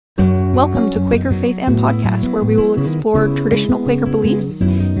Welcome to Quaker Faith and Podcast, where we will explore traditional Quaker beliefs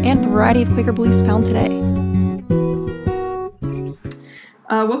and the variety of Quaker beliefs found today.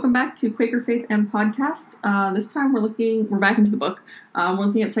 Welcome back to Quaker Faith and Podcast. This time we're back into the book. We're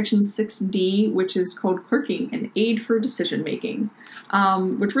looking at section 6D, which is called Clerking, an Aid for Decision Making,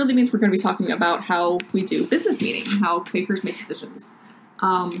 which really means we're going to be talking about how we do business meeting, how Quakers make decisions.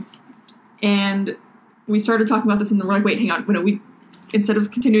 And we started talking about this and then we're like, wait, hang on, instead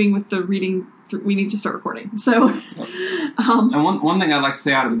of continuing with the reading, we need to start recording. So, and one thing I'd like to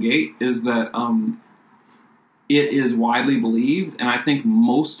say out of the gate is that it is widely believed, and I think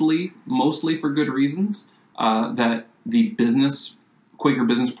mostly for good reasons, that the Quaker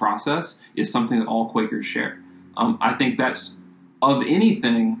business process is something that all Quakers share. I think that's, of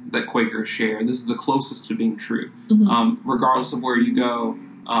anything that Quakers share, this is the closest to being true. Mm-hmm. Regardless of where you go,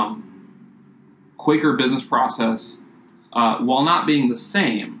 Quaker business process, while not being the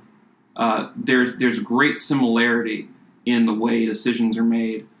same, there's great similarity in the way decisions are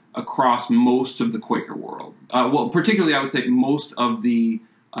made across most of the Quaker world. Well, particularly, I would say most of the.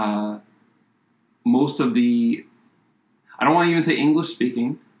 I don't want to even say English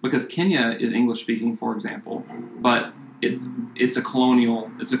speaking, because Kenya is English speaking, for example, but it's a colonial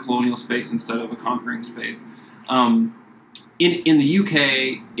space instead of a conquering space. In the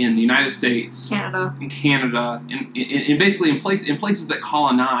UK, in the United States, in Canada, in basically in places that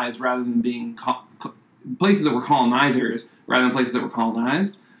colonize rather than being places that were colonizers rather than places that were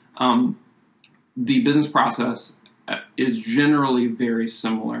colonized, the business process is generally very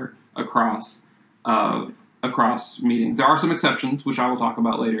similar across meetings. There are some exceptions, which I will talk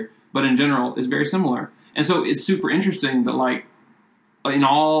about later, but in general, it's very similar. And so it's super interesting that, like, in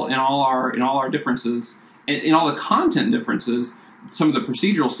all our differences. In all the content differences, some of the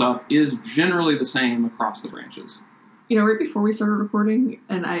procedural stuff is generally the same across the branches. You know, right before we started recording,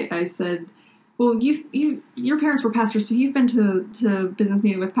 and I said, well, your parents were pastors, so you've been to business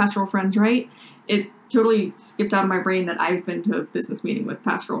meeting with pastoral friends, right? It totally skipped out of my brain that I've been to a business meeting with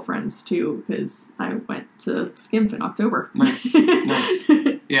pastoral friends, too, because I went to SCIMP in October. Nice.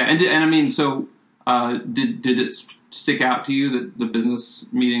 Yeah, and I mean, so did it stick out to you that the business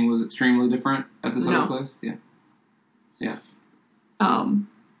meeting was extremely different at this other place? Yeah.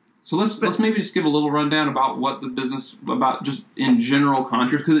 So let's maybe just give a little rundown about just in general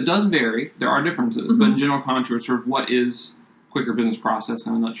contours, because it does vary. There are differences, mm-hmm. but in general contours, sort of what is Quaker business process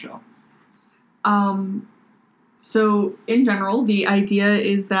in a nutshell? So in general, the idea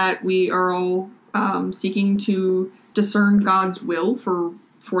is that we are all seeking to discern God's will for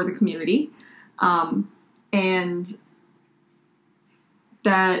the community. And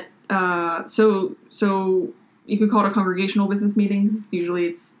that, so you could call it a congregational business meeting. Usually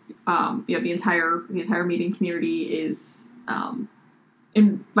it's, the entire meeting community is,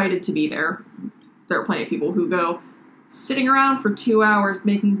 invited to be there. There are plenty of people who go sitting around for 2 hours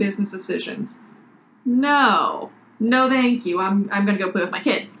making business decisions. No, thank you. I'm going to go play with my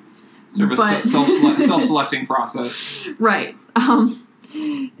kid. Sort of a self-selecting process. Right.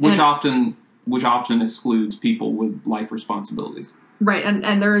 Which often excludes people with life responsibilities. Right,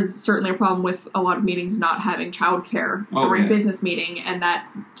 and there is certainly a problem with a lot of meetings not having childcare during business meeting, and that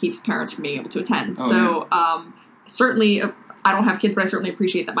keeps parents from being able to attend. Certainly, I don't have kids, but I certainly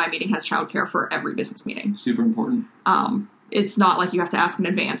appreciate that my meeting has childcare for every business meeting. Super important. It's not like you have to ask in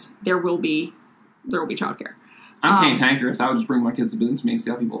advance. There will be childcare. I'm cantankerous. I would just bring my kids to business meetings, see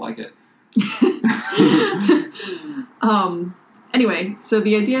how people like it. Anyway, so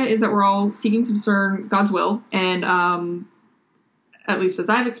the idea is that we're all seeking to discern God's will, and at least as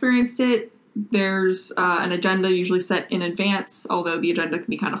I've experienced it, there's an agenda usually set in advance, although the agenda can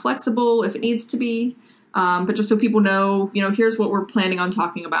be kind of flexible if it needs to be, but just so people know, here's what we're planning on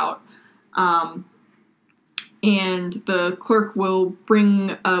talking about. And the clerk will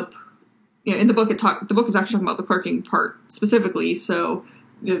bring up, in the book, the book is actually talking about the clerking part specifically, so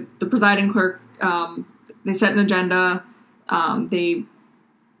the presiding clerk, they set an agenda. They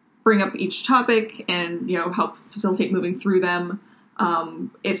bring up each topic and, help facilitate moving through them.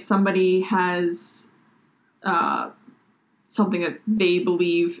 If somebody has something that they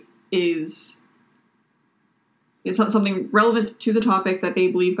believe is something relevant to the topic that they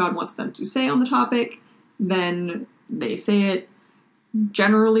believe God wants them to say on the topic, then they say it.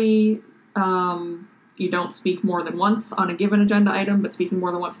 Generally, you don't speak more than once on a given agenda item, but speaking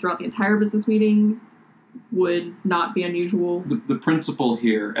more than once throughout the entire business meeting would not be unusual. The principle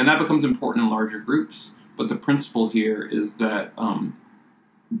here, and that becomes important in larger groups, but the principle here is that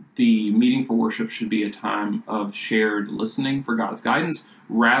the meeting for worship should be a time of shared listening for God's guidance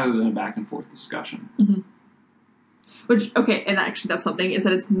rather than a back and forth discussion. Mm-hmm. Which, okay, and actually that's something, is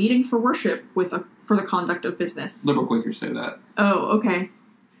that it's meeting for worship for the conduct of business. Liberal Quakers say that. Oh, okay.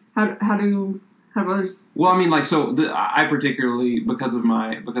 How do others? Well, I mean, like, so I particularly, because of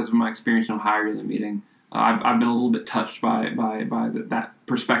my experience in Ohio Yearly Meeting, I've been a little bit touched by that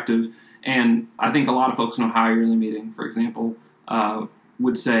perspective, and I think a lot of folks in Ohio Yearly Meeting, for example,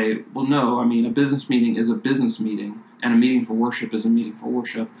 would say, well, no, I mean, a business meeting is a business meeting, and a meeting for worship is a meeting for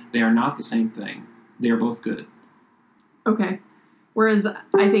worship. They are not the same thing. They are both good. Okay. Whereas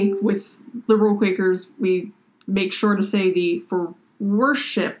I think with liberal Quakers, we make sure to say for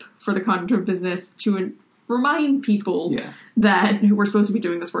worship for the conduct of business to remind people that we're supposed to be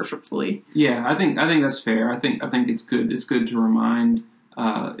doing this worshipfully. Yeah, I think that's fair. I think it's good. It's good to remind.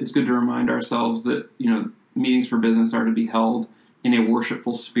 It's good to remind ourselves that meetings for business are to be held in a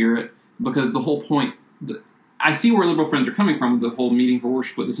worshipful spirit, because the whole point. I see where liberal friends are coming from with the whole meeting for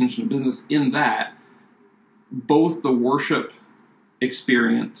worship with attention to business. In that, both the worship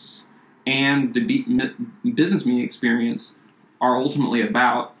experience and the business meeting experience are ultimately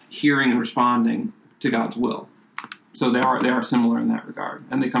about hearing and responding to God's will. So they are similar in that regard,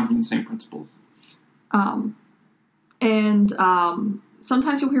 and they come from the same principles. Sometimes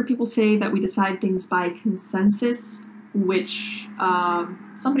you'll hear people say that we decide things by consensus, which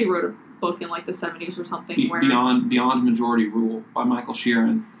somebody wrote a book in like the 70s or something. Beyond Majority Rule by Michael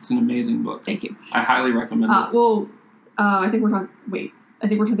Sheeran. It's an amazing book. Thank you. I highly recommend it. I think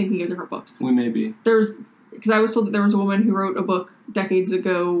we're thinking of different books. We may be. Because I was told that there was a woman who wrote a book decades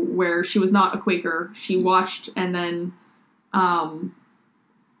ago where she was not a Quaker. She watched and then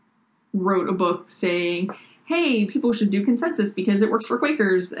wrote a book saying, hey, people should do consensus because it works for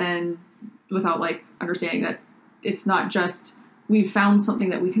Quakers, and without understanding that it's not just we've found something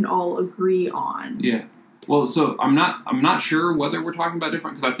that we can all agree on. Yeah. Well, so I'm not sure whether we're talking about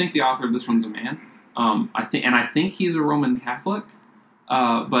different, because I think the author of this one's a man. I think he's a Roman Catholic.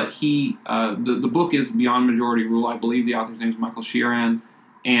 But the book is Beyond Majority Rule. I believe the author's name is Michael Sheeran,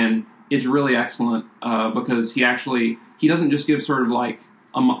 and it's really excellent because he doesn't just give sort of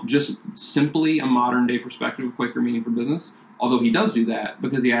just simply a modern day perspective of Quaker meeting for business, although he does do that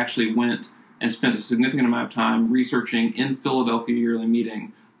because he actually went and spent a significant amount of time researching in Philadelphia Yearly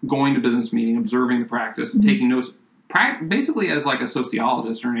Meeting, going to business meeting, observing the practice, and taking notes, basically as like a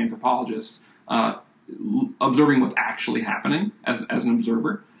sociologist or an anthropologist, observing what's actually happening as an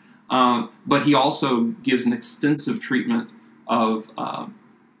observer. But he also gives an extensive treatment of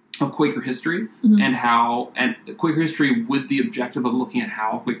Quaker history and Quaker history with the objective of looking at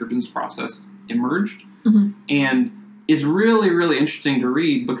how Quaker business process emerged. And it's really, really interesting to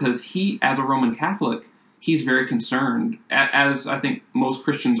read because he, as a Roman Catholic, he's very concerned, as I think most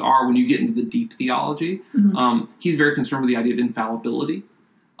Christians are when you get into the deep theology. He's very concerned with the idea of infallibility.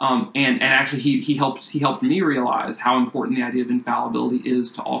 And actually he helped me realize how important the idea of infallibility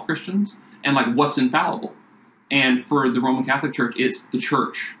is to all Christians and what's infallible. And for the Roman Catholic Church, it's the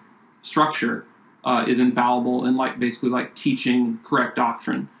church structure is infallible and basically teaching correct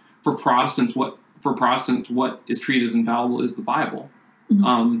doctrine. For Protestants, what is treated as infallible is the Bible,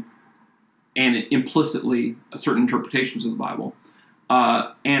 and implicitly certain interpretations of the Bible.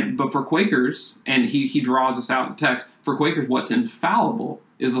 But for Quakers, and he draws this out in the text, for Quakers, what's infallible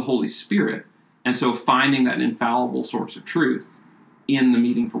is the Holy Spirit. And so finding that infallible source of truth in the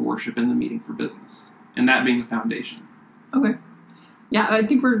meeting for worship, in the meeting for business, and that being the foundation. Okay. Yeah, I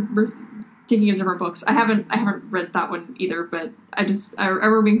think we're thinking of different books. I haven't read that one either, but I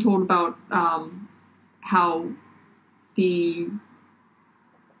remember being told about how the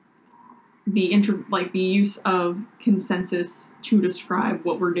use of consensus to describe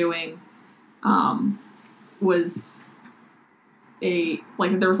what we're doing was there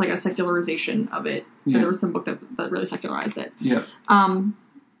was a secularization of it. Yeah. There was some book that really secularized it. Yeah.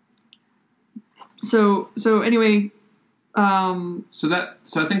 So anyway. So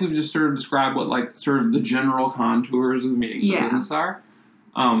I think we've just sort of described what sort of the general contours of the meeting for business are.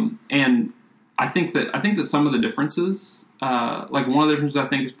 And I think that some of the differences, one of the differences I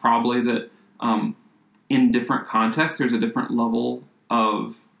think is probably that in different contexts there's a different level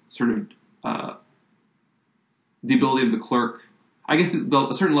of sort of the ability of the clerk. I guess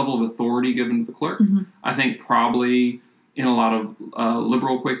a certain level of authority given to the clerk. I think probably in a lot of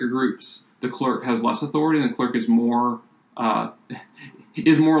liberal Quaker groups, the clerk has less authority, and the clerk is more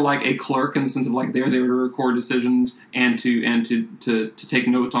like a clerk in the sense of they're there to record decisions and to take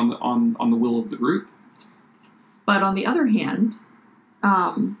notes on the will of the group. But on the other hand,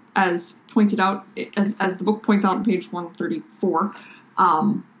 as pointed out, as the book points out on page 134,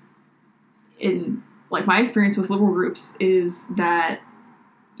 in my experience with liberal groups is that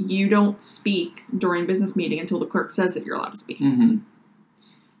you don't speak during business meeting until the clerk says that you're allowed to speak. Mm-hmm.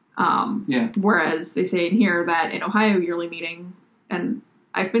 Whereas they say in here that in Ohio yearly meeting, and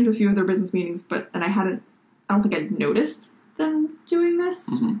I've been to a few of their business meetings, but I don't think I'd noticed them doing this,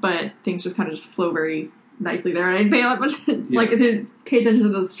 but things just kind of just flow very nicely there. And I didn't pay that much, I didn't pay attention to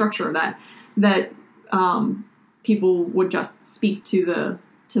the structure of that people would just speak to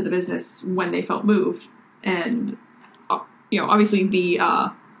the business when they felt moved. And, obviously the,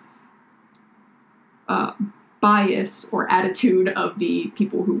 bias or attitude of the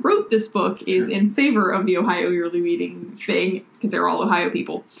people who wrote this book is in favor of the Ohio yearly meeting thing, because they're all Ohio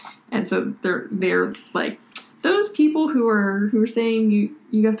people, and so they're like, those people who are saying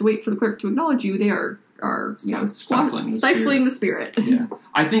you have to wait for the clerk to acknowledge you, they are stifling the spirit. Yeah,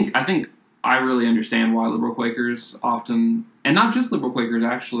 I think I really understand why liberal Quakers often, and not just liberal Quakers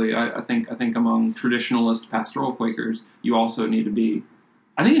actually. I think among traditionalist pastoral Quakers, you also need to be.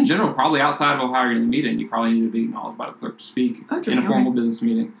 I think in general, probably outside of Ohio yearly meeting, you probably need to be acknowledged by the clerk to speak in a formal business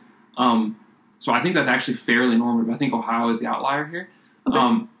meeting. So I think that's actually fairly normative. I think Ohio is the outlier here.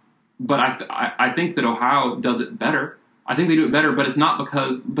 Okay. But I think that Ohio does it better. I think they do it better, but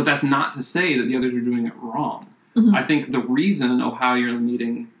but that's not to say that the others are doing it wrong. Mm-hmm. I think the reason Ohio yearly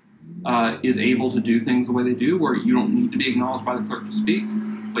meeting is able to do things the way they do, where you don't need to be acknowledged by the clerk to speak,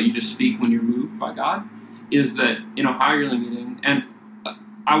 but you just speak when you're moved by God, is that in Ohio yearly meeting, and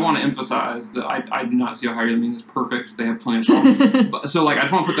I want to emphasize that I do not see Ohio yearly meeting as perfect. They have plenty of problems. So, I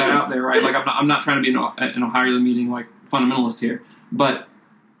just want to put that out there, right? I'm not trying to be an Ohio yearly meeting, fundamentalist here. But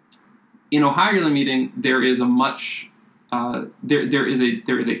in Ohio yearly meeting, there is a much, there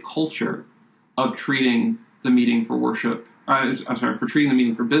is a culture of treating the meeting for worship, for treating the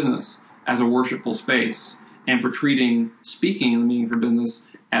meeting for business as a worshipful space, and for treating speaking in the meeting for business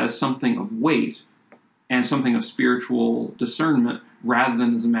as something of weight and something of spiritual discernment, rather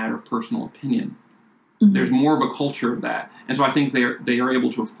than as a matter of personal opinion. Mm-hmm. There's more of a culture of that. And so I think they are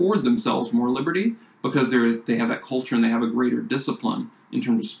able to afford themselves more liberty because they have that culture and they have a greater discipline in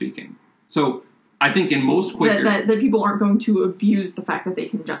terms of speaking. So I think in most Quakers... That people aren't going to abuse the fact that they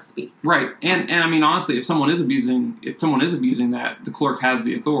can just speak. Right. And I mean, honestly, if someone is abusing that, the clerk has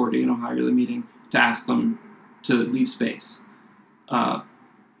the authority in Ohio yearly meeting to ask them to leave space.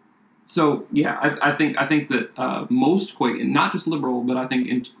 So yeah, I think that most Quaker, not just liberal, but I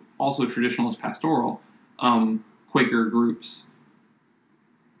think also traditionalist pastoral Quaker groups,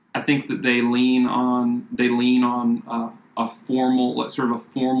 I think that they lean on a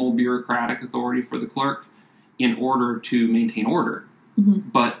formal bureaucratic authority for the clerk in order to maintain order. Mm-hmm.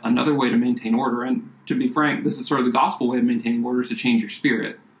 But another way to maintain order, and to be frank, this is sort of the gospel way of maintaining order, is to change your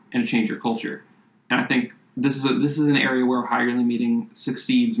spirit and to change your culture. And I think this is an area where Ohio yearly meeting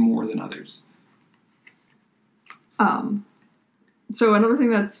succeeds more than others. So another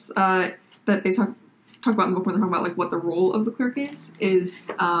thing that's that they talk about in the book when they're talking about what the role of the clerk is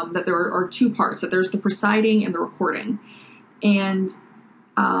that there are two parts. That there's the presiding and the recording, and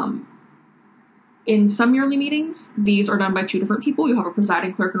in some yearly meetings, these are done by two different people. You have a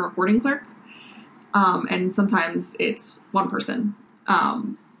presiding clerk and a recording clerk, and sometimes it's one person.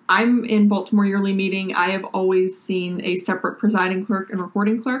 I'm in Baltimore yearly meeting. I have always seen a separate presiding clerk and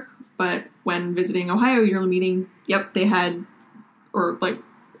recording clerk, but when visiting Ohio yearly meeting, they had,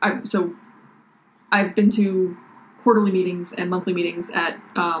 I've been to quarterly meetings and monthly meetings at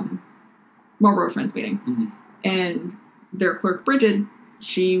Marlboro Friends meeting, mm-hmm. and their clerk Bridget,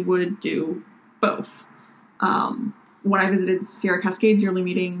 she would do both. When I visited Sierra Cascades yearly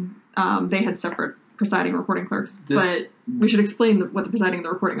meeting, they had separate presiding and recording clerks, but we should explain what the presiding and the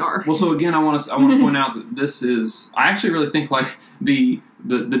recording are. Well, so again, I want to point out that this is, I actually really think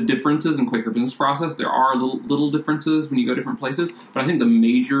the differences in Quaker business process, there are little differences when you go different places, but I think the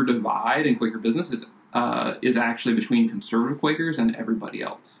major divide in Quaker business is actually between conservative Quakers and everybody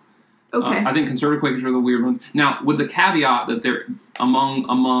else. Okay. I think conservative Quakers are the weird ones. Now, with the caveat that they're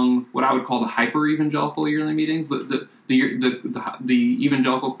among what I would call the hyper-evangelical yearly meetings, the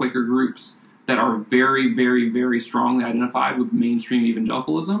evangelical Quaker groups that are very, very, very strongly identified with mainstream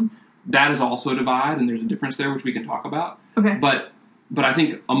evangelicalism, that is also a divide, and there's a difference there which we can talk about. Okay. But I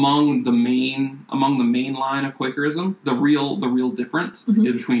think among the main line of Quakerism, the real difference mm-hmm.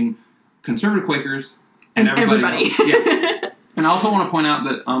 is between conservative Quakers and everybody else. Yeah. And I also want to point out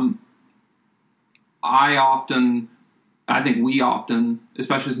that I think we often,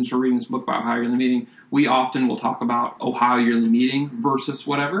 especially since we're reading this book about Ohio yearly meeting, we often will talk about Ohio yearly meeting versus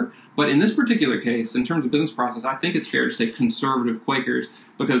whatever. But in this particular case, in terms of business process, I think it's fair to say conservative Quakers,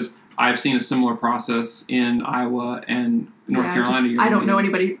 because I've seen a similar process in Iowa and North Carolina. I don't know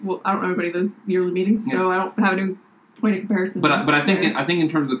anybody. Well, I don't know anybody at those yearly meetings, so I don't have any point of comparison. But I think in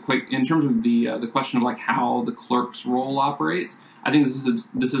terms of the question of like how the clerk's role operates, I think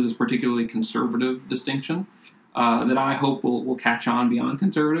this is a particularly conservative distinction that I hope will catch on beyond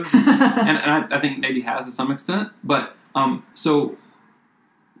conservative, and I think maybe has to some extent. But so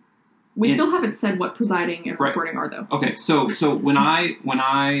we still haven't said what presiding and recording are, though. Okay, so when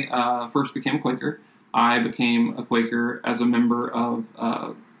I first became a Quaker, I became a Quaker as a member of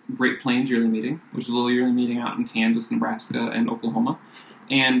Great Plains Yearly Meeting, which is a little yearly meeting out in Kansas, Nebraska, and Oklahoma,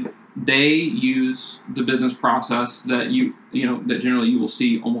 and they use the business process that that generally you will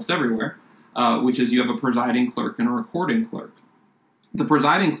see almost everywhere, which is you have a presiding clerk and a recording clerk. The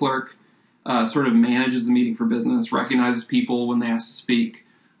presiding clerk sort of manages the meeting for business, recognizes people when they ask to speak,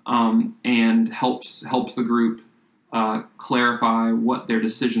 and helps the group clarify what their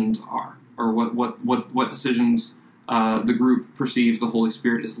decisions are, or what decisions the group perceives the Holy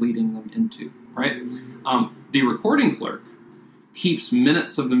Spirit is leading them into. Right? The recording clerk keeps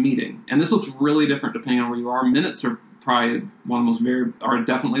minutes of the meeting, and this looks really different depending on where you are. Minutes are probably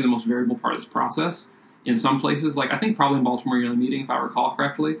definitely the most variable part of this process. In some places, like I think probably in Baltimore Yearly Meeting, if I recall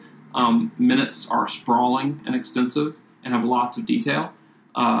correctly, minutes are sprawling and extensive and have lots of detail.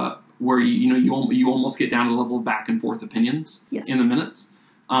 Where you almost get down to the level of back and forth opinions in the minutes.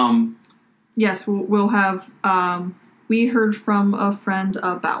 Yes, we'll have. We heard from a friend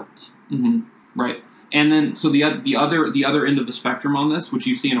about. Mm-hmm, right, and then so the other end of the spectrum on this, which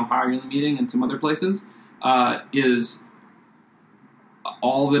you see in Ohio Yearly Meeting and some other places, is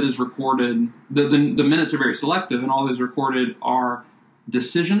all that is recorded. The minutes are very selective, and all that is recorded are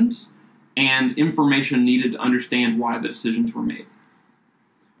decisions and information needed to understand why the decisions were made.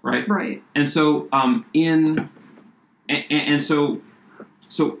 Right. And so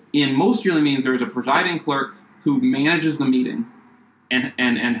so in most yearly meetings, there is a presiding clerk who manages the meeting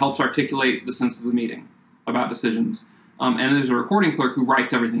and helps articulate the sense of the meeting about decisions. And there's a recording clerk who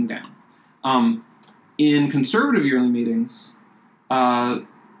writes everything down. In conservative yearly meetings,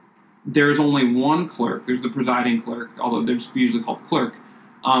 there is only one clerk. There's the presiding clerk, although they're usually called the clerk,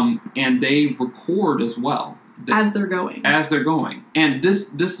 and they record as well. As they're going. And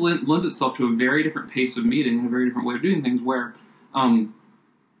this lends itself to a very different pace of meeting and a very different way of doing things, where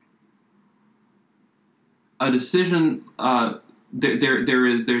a decision,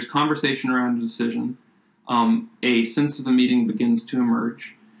 there's conversation around a decision, a sense of the meeting begins to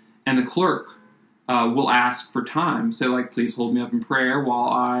emerge, and the clerk will ask for time, say like, please hold me up in prayer while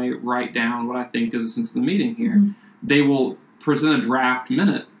I write down what I think is the sense of the meeting here. Mm-hmm. They will present a draft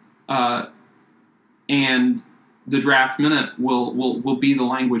minute, and the draft minute will be the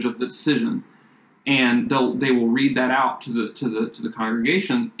language of the decision, and they will read that out to the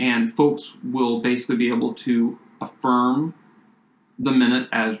congregation, and folks will basically be able to affirm the minute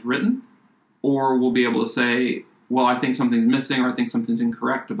as written, or will be able to say, well, I think something's missing, or I think something's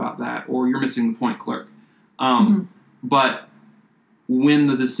incorrect about that, or you're missing the point, clerk. But when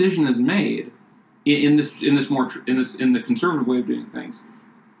the decision is made, in the conservative way of doing things,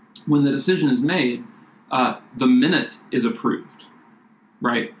 when the decision is made, the minute is approved,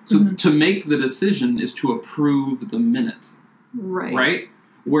 right? So to make the decision is to approve the minute, right?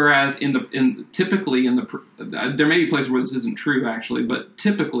 Whereas typically there may be places where this isn't true actually, but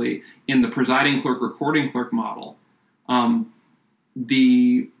typically in the presiding clerk, recording clerk model,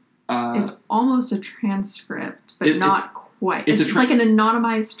 it's almost a transcript, but not quite. It's like an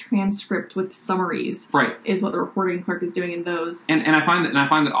anonymized transcript with summaries. Right, is what the recording clerk is doing in those. And I find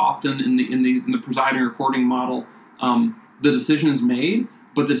that often in the presiding recording model, the decision is made,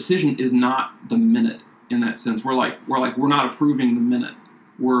 but the decision is not the minute in that sense. We're not approving the minute.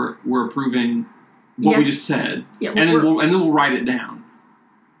 We're approving what we just said, and then we'll write it down.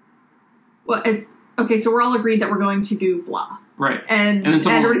 Well, it's okay. So we're all agreed that we're going to do blah, right? And then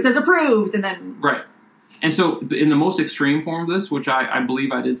everybody says approved, and then right. And so, in the most extreme form of this, which I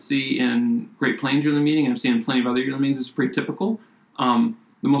believe I did see in Great Plains Yearly Meeting, and I've seen in plenty of other yearly meetings, it's pretty typical. The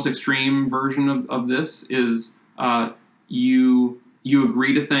most extreme version of this is you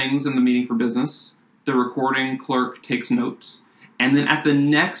agree to things in the meeting for business. The recording clerk takes notes, and then at the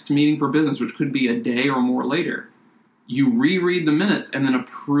next meeting for business, which could be a day or more later, you reread the minutes and then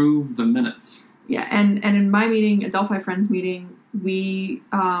approve the minutes. Yeah, and in my meeting, Adelphi Friends meeting, we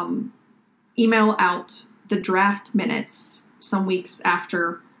email out the draft minutes some weeks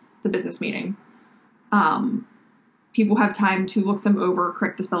after the business meeting. People have time to look them over,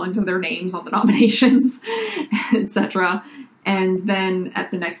 correct the spellings of their names on the nominations, etc. And then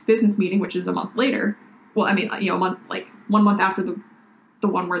at the next business meeting, which is a month later, well, I mean, a month, like 1 month after the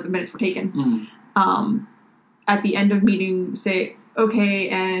one where the minutes were taken, at the end of meeting, say, okay,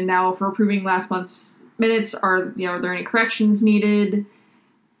 and now for approving last month's minutes, are there any corrections needed?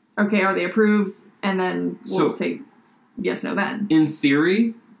 Okay, are they approved? And then we'll say yes, no, then. In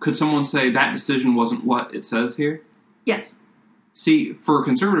theory, could someone say that decision wasn't what it says here? Yes. See, for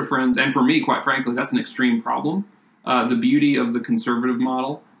conservative friends, and for me, quite frankly, that's an extreme problem. The beauty of the conservative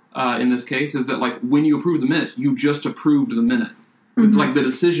model in this case is that, like, when you approve the minutes, you just approved the minute. Mm-hmm. Like, the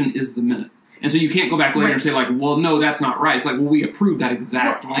decision is the minute. And so you can't go back later and say, like, well, no, that's not right. It's like, well, we approved that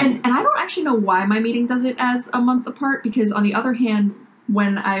exact language. And I don't actually know why my meeting does it as a month apart, because on the other hand,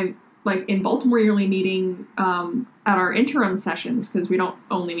 when I, like, in Baltimore yearly meeting, at our interim sessions, because we don't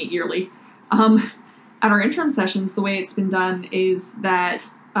only meet yearly, at our interim sessions, the way it's been done is that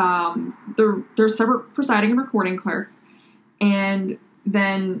there's separate presiding and recording clerk, and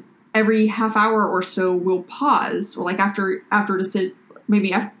then every half hour or so we'll pause, or like after a decision,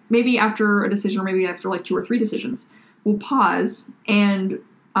 maybe after a decision, or maybe after like 2 or 3 decisions, we'll pause, and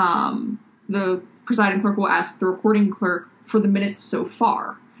the presiding clerk will ask the recording clerk for the minutes so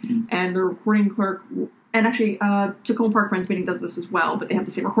far, and the recording clerk. And actually, Tacoma Park Friends meeting does this as well, but they have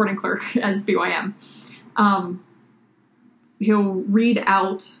the same recording clerk as BYM. He'll read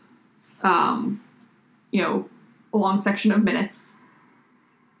out, a long section of minutes,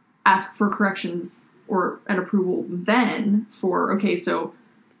 ask for corrections or an approval then for, okay, so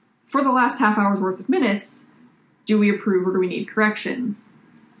for the last half hour's worth of minutes, do we approve or do we need corrections?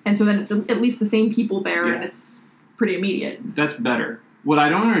 And so then it's at least the same people there, and it's pretty immediate. That's better. What I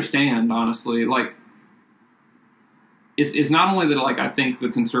don't understand, honestly, like, it's not only that, like, I think the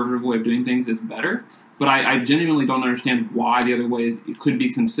conservative way of doing things is better, but I genuinely don't understand why the other ways it could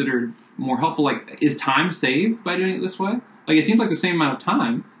be considered more helpful. Like, is time saved by doing it this way? Like, it seems like the same amount of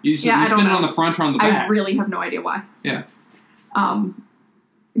time. You spend it on the front or on the back. I really have no idea why. Yeah.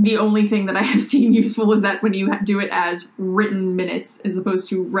 The only thing that I have seen useful is that when you do it as written minutes as opposed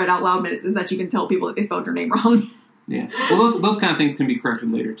to read out loud minutes, is that you can tell people that they spelled your name wrong. Yeah. Well, those kind of things can be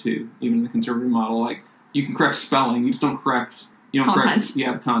corrected later, too, even in the conservative model. Like, you can correct spelling, you just don't correct... content.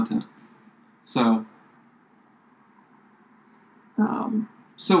 The content. So...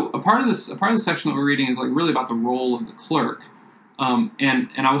 So a part of the section that we're reading is like really about the role of the clerk, and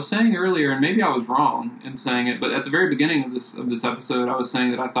I was saying earlier, and maybe I was wrong in saying it, but at the very beginning of this episode, I was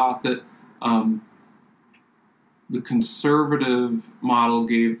saying that I thought that the conservative model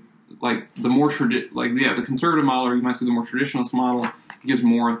gave like the more the conservative model, or you might say the more traditionalist model, gives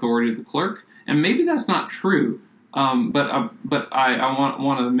more authority to the clerk, and maybe that's not true. But I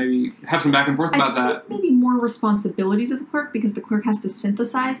want to maybe have some back and forth about that. Maybe more responsibility to the clerk, because the clerk has to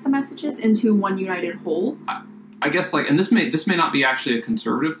synthesize the messages into one united whole. I guess, like, and this may not be actually a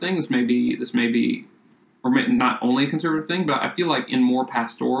conservative thing. This may be, or not only a conservative thing, but I feel like in more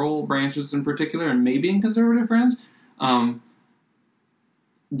pastoral branches in particular, and maybe in conservative friends,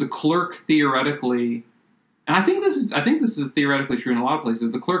 the clerk theoretically, and I think this is theoretically true in a lot of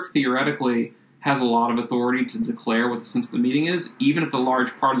places. The clerk theoretically has a lot of authority to declare what the sense of the meeting is, even if a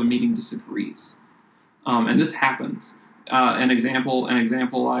large part of the meeting disagrees. And this happens. An example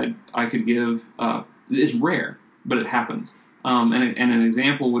I could give is rare, but it happens. And an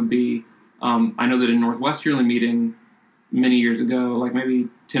example would be, I know that in Northwest Yearly Meeting many years ago, like maybe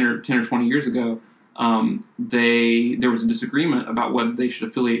 10 or 20 years ago, there was a disagreement about whether they should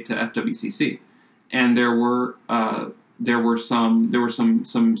affiliate to FWCC, and there were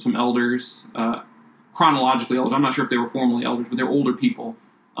some elders, chronologically older. I'm not sure if they were formally elders, but they're older people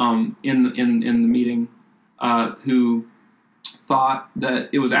in the meeting who thought that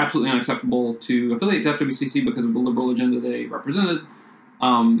it was absolutely unacceptable to affiliate to FWCC because of the liberal agenda they represented,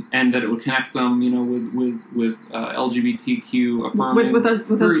 and that it would connect them, with LGBTQ affirming with us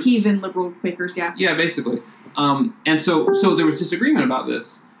heathen liberal Quakers, yeah. Yeah, basically. And so there was disagreement about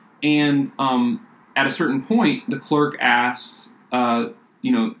this, and at a certain point, the clerk asked, the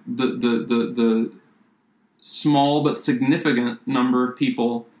small but significant number of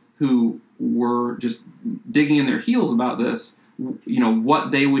people who were just digging in their heels about this,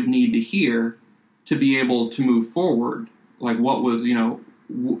 what they would need to hear to be able to move forward. Like, what was,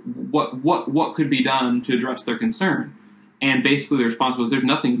 what could be done to address their concern? And basically the response was, there's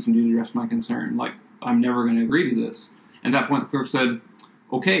nothing you can do to address my concern. Like, I'm never going to agree to this. And at that point, the clerk said,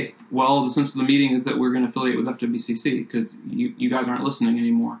 okay, well, the sense of the meeting is that we're going to affiliate with FWCC because you guys aren't listening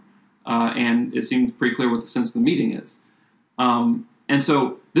anymore. And it seems pretty clear what the sense of the meeting is. And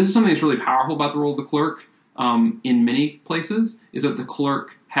so this is something that's really powerful about the role of the clerk in many places, is that the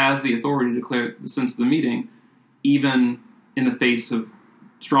clerk has the authority to declare the sense of the meeting, even in the face of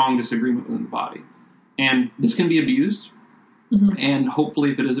strong disagreement within the body. And this can be abused, and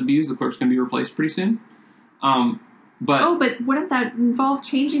hopefully if it is abused, the clerk's going to be replaced pretty soon. But wouldn't that involve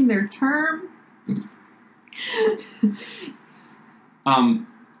changing their term?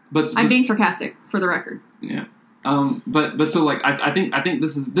 But I'm being sarcastic, for the record. Yeah. But so like I think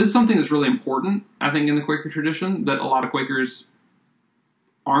this is something that's really important. I think in the Quaker tradition that a lot of Quakers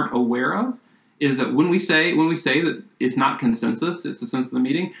aren't aware of is that when we say that it's not consensus, it's the sense of the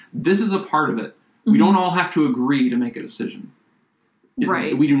meeting. This is a part of it. We don't all have to agree to make a decision.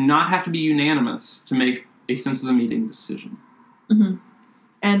 Right. We do not have to be unanimous to make a sense of the meeting decision. Mm-hmm.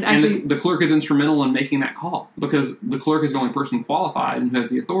 And actually, the clerk is instrumental in making that call because the clerk is the only person qualified and who has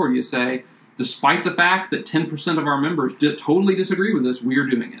the authority to say, despite the fact that 10% of our members totally disagree with this, we're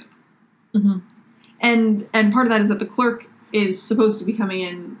doing it. Mm-hmm. And part of that is that the clerk is supposed to be coming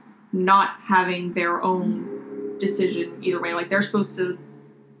in not having their own decision either way. Like, they're supposed to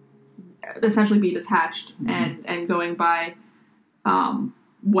essentially be detached and going by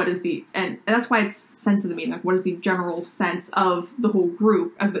what is the... And that's why it's sense of the meeting. Like, what is the general sense of the whole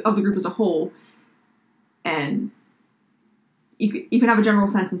group, of the group as a whole? And you can have a general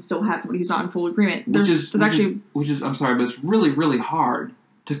sense and still have somebody who's not in full agreement. Which is, I'm sorry, but it's really, really hard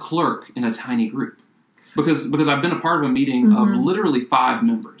to clerk in a tiny group. Because I've been a part of a meeting of literally 5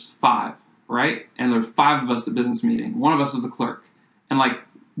 members. 5, right? And there are 5 of us at business meeting. One of us is the clerk. And like,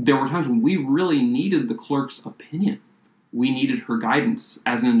 there were times when we really needed the clerk's opinion. We needed her guidance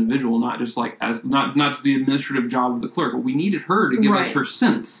as an individual, not just like not just the administrative job of the clerk, but we needed her to give us her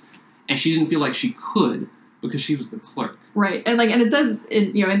sense. And she didn't feel like she could because she was the clerk. Right. And it says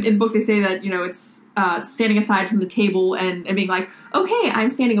in the book they say that, it's standing aside from the table and being like, okay, I'm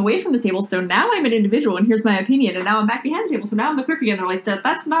standing away from the table, so now I'm an individual and here's my opinion, and now I'm back behind the table, so now I'm the clerk again. They're like,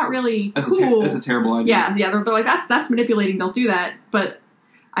 that's not really cool. That's a terrible idea. Yeah, they're like, that's manipulating, don't do that. But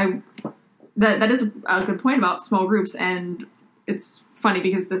that is a good point about small groups, and it's funny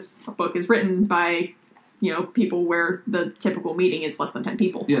because this book is written by, people where the typical meeting is less than 10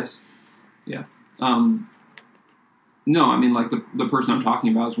 people. Yes. Yeah. No, I mean, like, the person I'm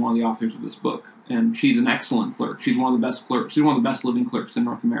talking about is one of the authors of this book, and she's an excellent clerk. She's one of the best clerks. She's one of the best living clerks in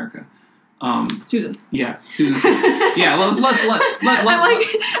North America. Susan. Yeah, Susan. Yeah, let's I'm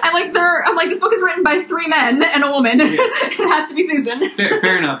like, this book is written by 3 men and a woman. Yeah. It has to be Susan.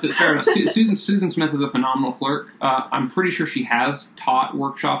 Fair enough. Susan Smith is a phenomenal clerk. I'm pretty sure she has taught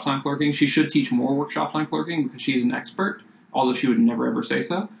workshops on clerking. She should teach more workshops on clerking because she is an expert, although she would never ever say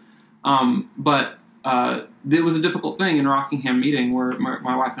so. But it was a difficult thing in a Rockingham meeting where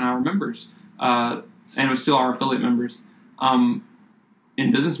my wife and I were members, and it was still our affiliate members.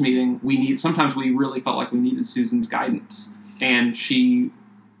 In business meeting, sometimes we really felt like we needed Susan's guidance, and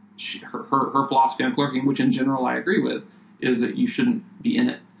her philosophy on clerking, which in general I agree with, is that you shouldn't be in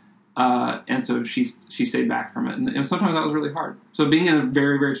it, and so she stayed back from it, and sometimes that was really hard. So being in a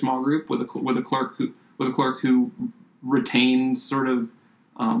very, very small group with a clerk who retains sort of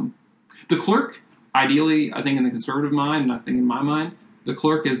the clerk. Ideally, I think in the conservative mind, and I think in my mind, the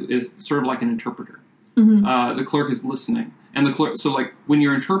clerk is sort of like an interpreter. Mm-hmm. The clerk is listening. And the clerk, so like when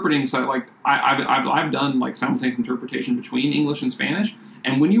you're interpreting, so like I've done like simultaneous interpretation between English and Spanish,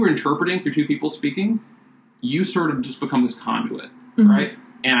 and when you are interpreting through 2 people speaking, you sort of just become this conduit, right?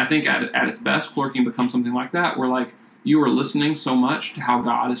 And I think at its best, clerking becomes something like that, where like you are listening so much to how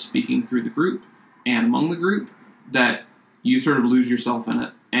God is speaking through the group and among the group that you sort of lose yourself in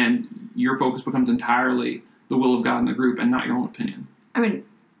it, and your focus becomes entirely the will of God in the group and not your own opinion. I mean,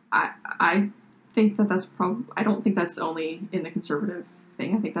 I think that's I don't think that's only in the conservative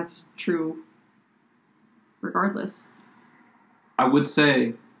thing. I think that's true regardless. I would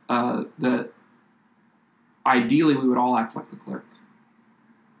say that ideally we would all act like the clerk.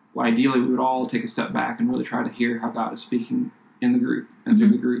 Well, ideally we would all take a step back and really try to hear how God is speaking in the group and through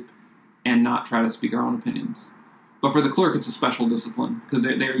the group, and not try to speak our own opinions. But for the clerk, it's a special discipline because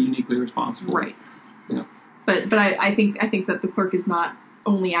they are uniquely responsible. Right. Yeah. But I think that the clerk is not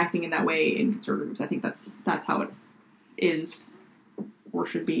only acting in that way in conservative groups. I think that's how it is or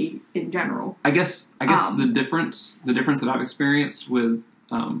should be in general. I guess the difference that I've experienced with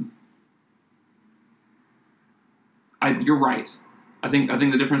you're right. I think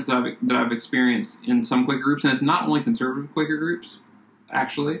the difference that I've experienced in some Quaker groups, and it's not only conservative Quaker groups,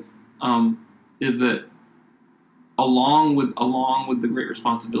 actually, is that along with the great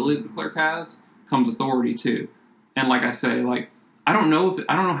responsibility that the clerk has comes authority too. And like I say, like I don't know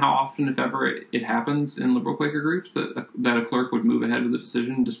how often, if ever, it happens in liberal Quaker groups that a clerk would move ahead with a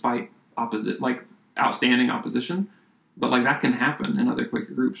decision despite outstanding opposition. But like that can happen in other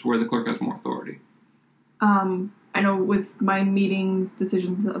Quaker groups where the clerk has more authority. I know with my meetings,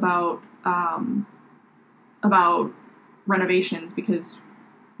 decisions about renovations, because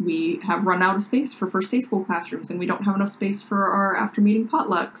we have run out of space for first day school classrooms, and we don't have enough space for our after meeting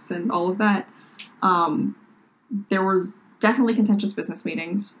potlucks and all of that. there was definitely contentious business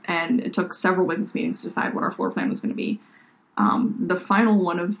meetings, and it took several business meetings to decide what our floor plan was going to be. The final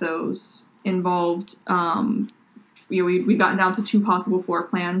one of those involved, we'd gotten down to 2 possible floor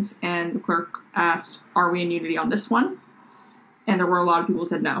plans, and the clerk asked, are we in unity on this one? And there were a lot of people who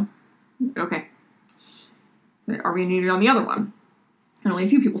said no. Okay. Are we in unity on the other one? And only a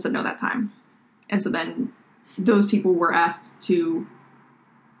few people said no that time. And so then those people were asked to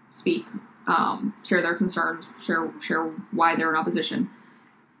speak, share their concerns, share why they're in opposition.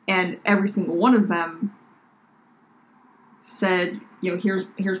 And every single one of them said,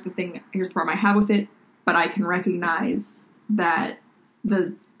 here's the thing, here's the problem I have with it, but I can recognize that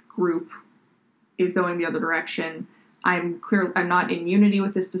the group is going the other direction. I'm not in unity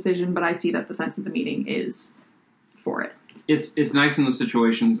with this decision, but I see that the sense of the meeting is for it. It's nice in those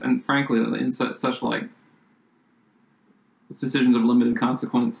situations, and frankly, in such like decisions of limited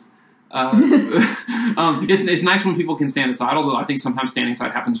consequence. It's nice when people can stand aside, although I think sometimes standing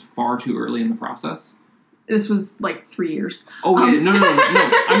aside happens far too early in the process. This was like 3 years. Oh yeah, no.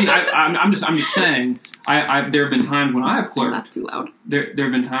 I mean, I'm just saying. There have been times when I have clerked. Not too loud. There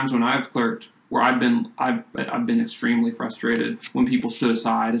have been times when I have clerked where I've been extremely frustrated when people stood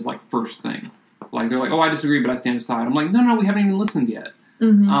aside as like first thing. Like they're like, oh, I disagree, but I stand aside. I'm like, no, we haven't even listened yet.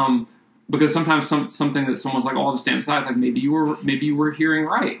 Mm-hmm. Because sometimes something that someone's like, oh, I'll just stand aside. It's like maybe you were hearing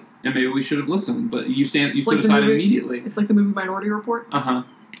right, and maybe we should have listened, but you stood aside immediately. It's like the movie Minority Report.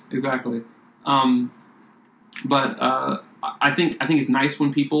 Exactly. But I think it's nice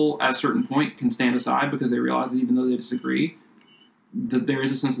when people at a certain point can stand aside because they realize that even though they disagree, that there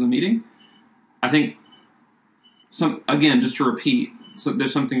is a sense of the meeting. I think just to repeat. So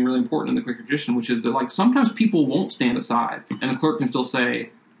there's something really important in the Quaker tradition, which is that like sometimes people won't stand aside, and the clerk can still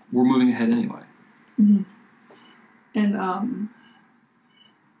say, "We're moving ahead anyway." Mm-hmm. And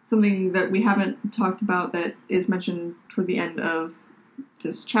something that we haven't talked about that is mentioned toward the end of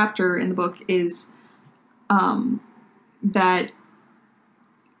this chapter in the book is that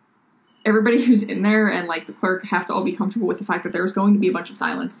everybody who's in there and like the clerk have to all be comfortable with the fact that there's going to be a bunch of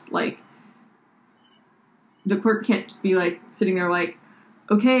silence. Like the clerk can't just be like sitting there like,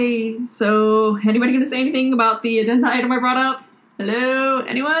 okay, so anybody going to say anything about the agenda item I brought up? Hello,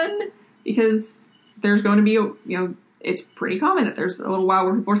 anyone? Because there's going to be, it's pretty common that there's a little while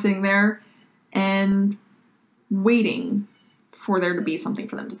where people are sitting there and waiting for there to be something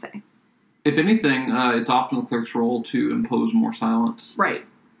for them to say. If anything, it's often the clerk's role to impose more silence. Right.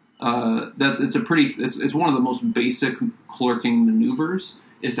 It's one of the most basic clerking maneuvers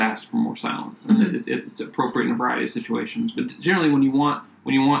is to ask for more silence, and it's appropriate in a variety of situations. But generally, when you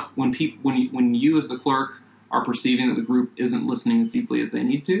as the clerk are perceiving that the group isn't listening as deeply as they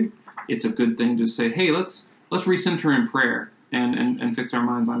need to, it's a good thing to say, "Hey, let's recenter in prayer and fix our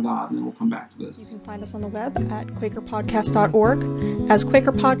minds on God, and then we'll come back to this." You can find us on the web at quakerpodcast.org, as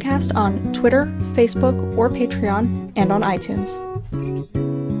Quaker Podcast on Twitter, Facebook, or Patreon, and on iTunes.